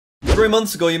3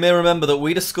 months ago, you may remember that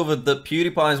we discovered that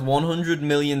PewDiePie's 100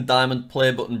 million diamond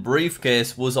play button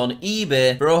briefcase was on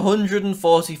eBay for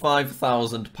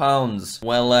 £145,000.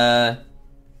 Well,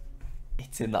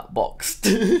 it's in that box.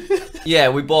 Yeah,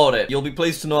 we bought it. You'll be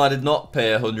pleased to know I did not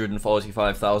pay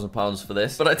 £145,000 for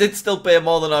this, but I did still pay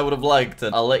more than I would have liked,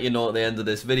 and I'll let you know at the end of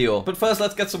this video. But first,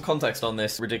 let's get some context on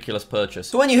this ridiculous purchase.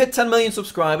 So when you hit 10 million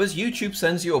subscribers, YouTube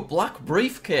sends you a black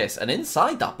briefcase, and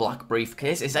inside that black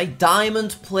briefcase is a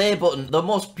diamond play button, the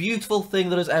most beautiful thing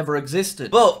that has ever existed.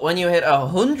 But when you hit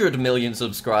 100 million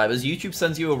subscribers, YouTube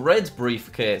sends you a red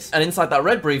briefcase, and inside that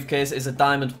red briefcase is a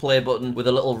diamond play button with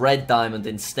a little red diamond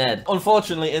instead.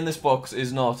 Unfortunately, in this box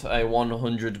is not a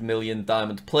 100 million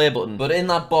diamond play button, but in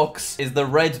that box is the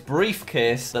red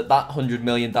briefcase that 100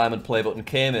 million diamond play button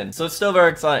came in. So it's still very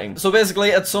exciting. So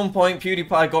basically, at some point,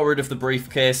 PewDiePie got rid of the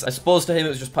briefcase. I suppose to him it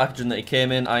was just packaging that he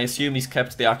came in. I assume he's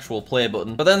kept the actual play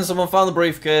button. But then someone found the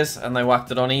briefcase and they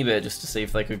whacked it on eBay just to see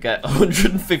if they could get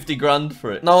 150 grand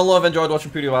for it. Now, although I've enjoyed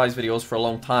watching PewDiePie's videos for a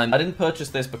long time, I didn't purchase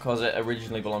this because it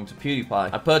originally belonged to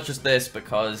PewDiePie. I purchased this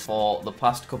because for the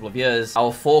past couple of years,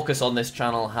 our focus on this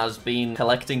channel has been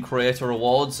collecting creator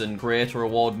awards and creator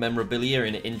award memorabilia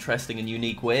in interesting and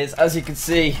unique ways. As you can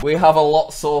see, we have a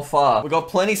lot so far. We've got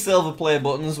plenty silver play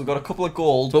buttons, we've got a couple of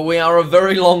gold, but we are a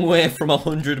very long way from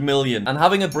 100 million. And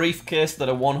having a briefcase that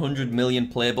a 100 million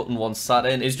play button once sat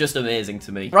in is just amazing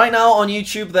to me. Right now on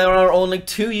YouTube, there are only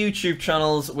 2 YouTube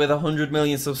channels with 100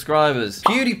 million subscribers.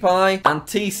 PewDiePie and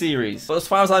T-Series. But as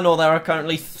far as I know, there are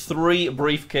currently 3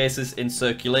 briefcases in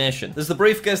circulation. There's the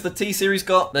briefcase that T-Series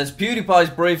got, there's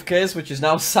PewDiePie's briefcase, which is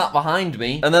now sat behind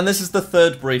me, and then this is the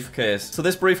 3rd briefcase. So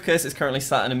this briefcase is currently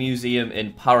sat in a museum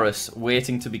in Paris,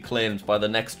 waiting to be claimed by the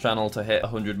next channel to hit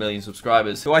 100 million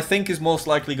subscribers, who I think is most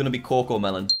likely going to be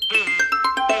Cocomelon.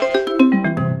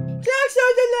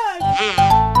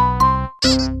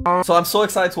 So I'm so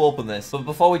excited to open this, but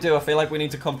before we do, I feel like we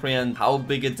need to comprehend how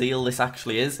big a deal this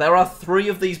actually is. There are 3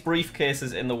 of these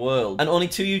briefcases in the world, and only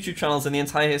 2 YouTube channels in the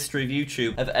entire history of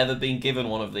YouTube have ever been given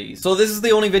one of these. So this is the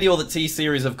only video that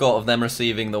T-Series have got of them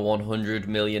receiving the 100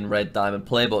 million red diamond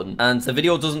play button, and the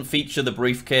video doesn't feature the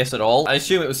briefcase at all. I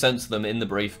assume it was sent to them in the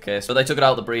briefcase, but they took it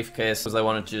out of the briefcase because they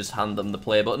wanted to just hand them the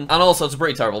play button. And also, it's a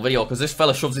pretty terrible video because this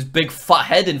fella shoves his big fat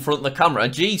head in front of the camera.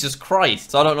 Jesus Christ.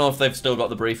 So I don't know if they've still got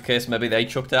the briefcase. Maybe they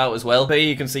chucked it out as well. But here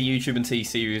you can see YouTube and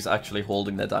T-Series actually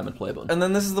holding their diamond play button. And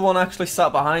then this is the one actually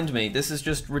sat behind me. This is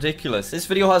just ridiculous. This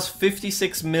video has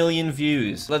 56 million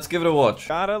views. Let's give it a watch.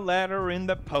 Got a letter in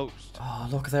the post. Oh,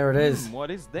 look, there it is.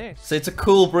 What is this? So it's a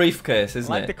cool briefcase,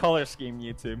 isn't it? I like the color scheme,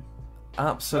 YouTube.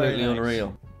 Absolutely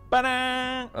unreal.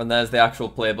 Ba-da! And there's the actual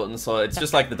play button, so it's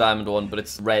just like the diamond one, but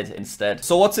it's red instead.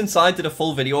 So what's inside did a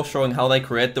full video showing how they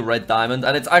create the red diamond,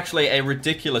 and it's actually a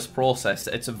ridiculous process.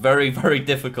 It's very, very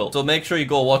difficult. So make sure you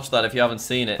go watch that if you haven't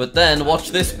seen it. But then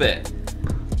watch this bit.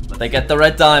 They get the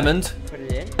red diamond.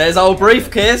 There's our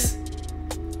briefcase.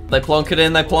 They plonk it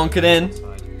in, they plonk it in.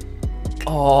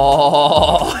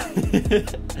 Oh.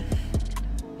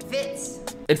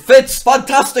 It fits!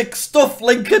 Fantastic stuff,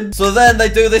 Lincoln! So then they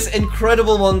do this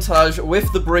incredible montage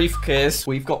with the briefcase.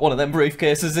 We've got one of them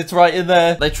briefcases, it's right in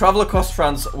there. They travel across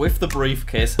France with the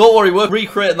briefcase. Don't worry, we're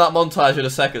recreating that montage in a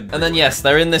second. And then yes,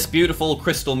 they're in this beautiful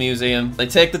crystal museum. They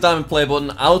take the diamond play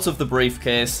button out of the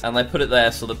briefcase and they put it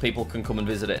there so that people can come and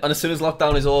visit it. And as soon as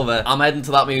lockdown is over, I'm heading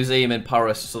to that museum in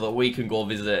Paris so that we can go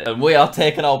visit it. And we are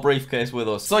taking our briefcase with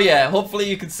us. So yeah, hopefully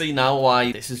you can see now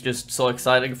why this is just so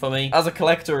exciting for me. As a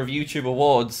collector of YouTube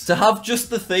awards, to have just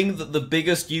the thing that the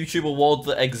biggest YouTube award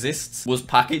that exists was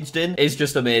packaged in is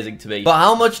just amazing to me. But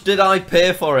how much did I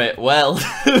pay for it? Well, so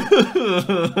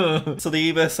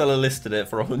the eBay seller listed it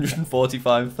for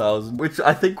 145,000, which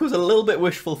I think was a little bit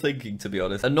wishful thinking, to be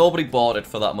honest. And nobody bought it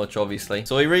for that much, obviously.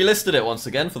 So he relisted it once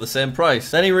again for the same price.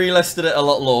 Then he relisted it a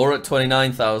lot lower at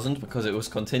 29,000 because it was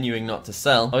continuing not to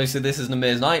sell. Obviously, this is an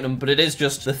amazing item, but it is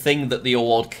just the thing that the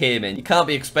award came in. You can't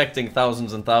be expecting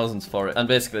thousands and thousands for it. And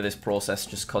basically, this process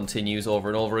just continues over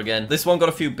and over again. This one got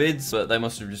a few bids, but they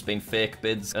must have just been fake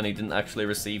bids, and he didn't actually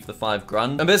receive the 5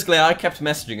 grand. And basically, I kept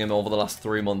messaging him over the last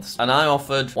 3 months, and I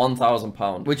offered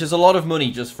 £1,000, which is a lot of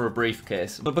money just for a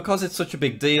briefcase. But because it's such a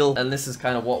big deal, and this is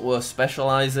kind of what we're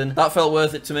specializing, that felt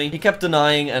worth it to me. He kept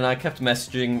denying, and I kept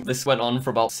messaging. This went on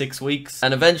for about 6 weeks,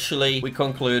 and eventually, we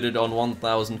concluded on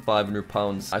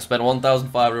 £1,500. I spent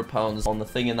 £1,500 on the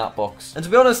thing in that box. And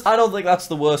to be honest, I don't think that's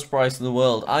the worst price in the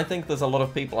world. I think there's a lot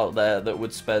of people out there that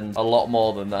would spend a lot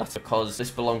more than that because this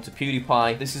belonged to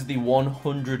PewDiePie. This is the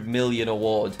 100 million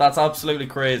award. That's absolutely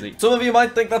crazy. Some of you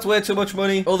might think that's way too much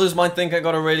money. Others might think I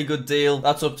got a really good deal.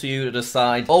 That's up to you to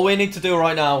decide. All we need to do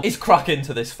right now is crack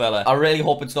into this fella. I really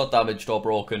hope it's not damaged or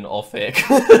broken or fake.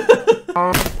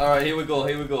 Alright, here we go,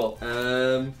 here we go.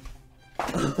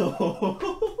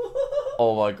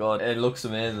 Oh my god, it looks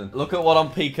amazing. Look at what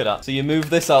I'm peeking at. So you move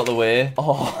this out of the way.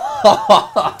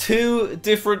 Oh. 2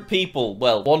 different people,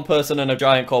 well, 1 person and a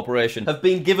giant corporation, have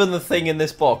been given the thing in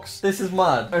this box. This is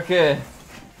mad. Okay.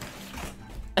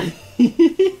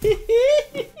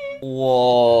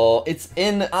 Whoa, it's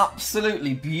in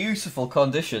absolutely beautiful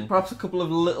condition. Perhaps a couple of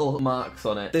little marks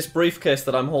on it. This briefcase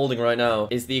that I'm holding right now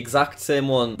is the exact same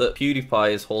one that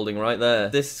Pewdiepie is holding right there.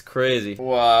 This is crazy.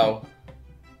 Wow.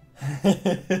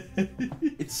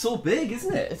 It's so big,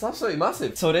 isn't it? It's absolutely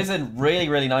massive. So it is in really,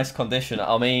 really nice condition.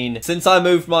 I mean, since I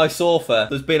moved my sofa,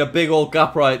 there's been a big old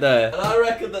gap right there. And I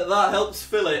reckon that that helps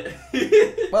fill it.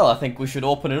 Well, I think we should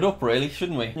open it up, really,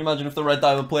 shouldn't we? Can you imagine if the red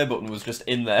diamond play button was just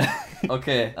in there?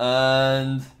 Okay,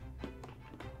 and...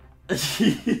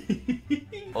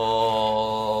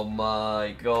 Oh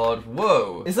my god,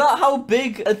 whoa. Is that how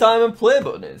big a diamond play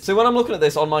button is? So when I'm looking at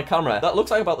this on my camera, that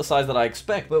looks like about the size that I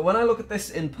expect. But when I look at this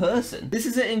in person, this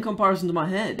is it in comparison to my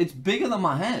head. It's bigger than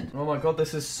my head. Oh my god,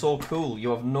 this is so cool.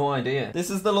 You have no idea. This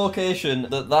is the location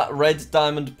that that red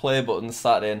diamond play button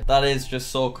sat in. That is just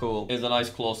so cool. Here's a nice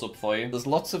close-up for you. There's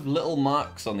lots of little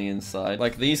marks on the inside,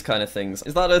 like these kind of things.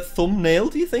 Is that a thumbnail,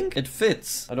 do you think? It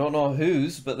fits. I don't know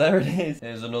whose, but there it is.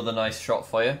 Here's another nice shot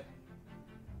for you.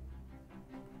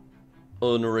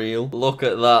 Unreal. Look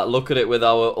at that. Look at it with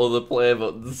our other play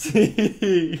buttons.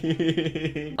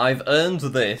 I've earned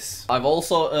this. I've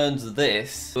also earned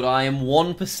this, but I am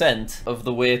 1% of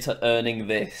the way to earning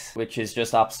this, which is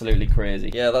just absolutely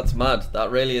crazy. Yeah, that's mad. That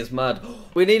really is mad.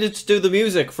 We needed to do the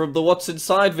music from the What's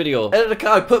Inside video. Editor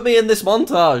Kai, put me in this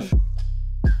montage.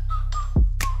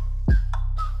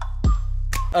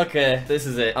 Okay, this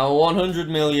is it. Our 100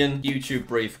 million YouTube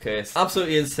briefcase.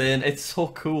 Absolutely insane. It's so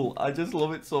cool. I just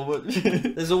love it so much.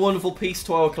 There's a wonderful piece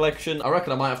to our collection. I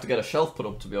reckon I might have to get a shelf put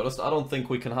up, to be honest. I don't think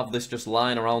we can have this just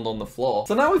lying around on the floor.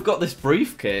 So now we've got this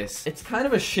briefcase. It's kind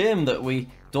of a shame that we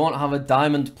don't have a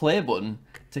diamond play button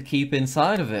to keep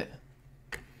inside of it.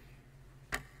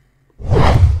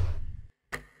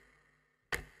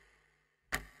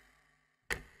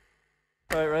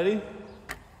 Alright, ready?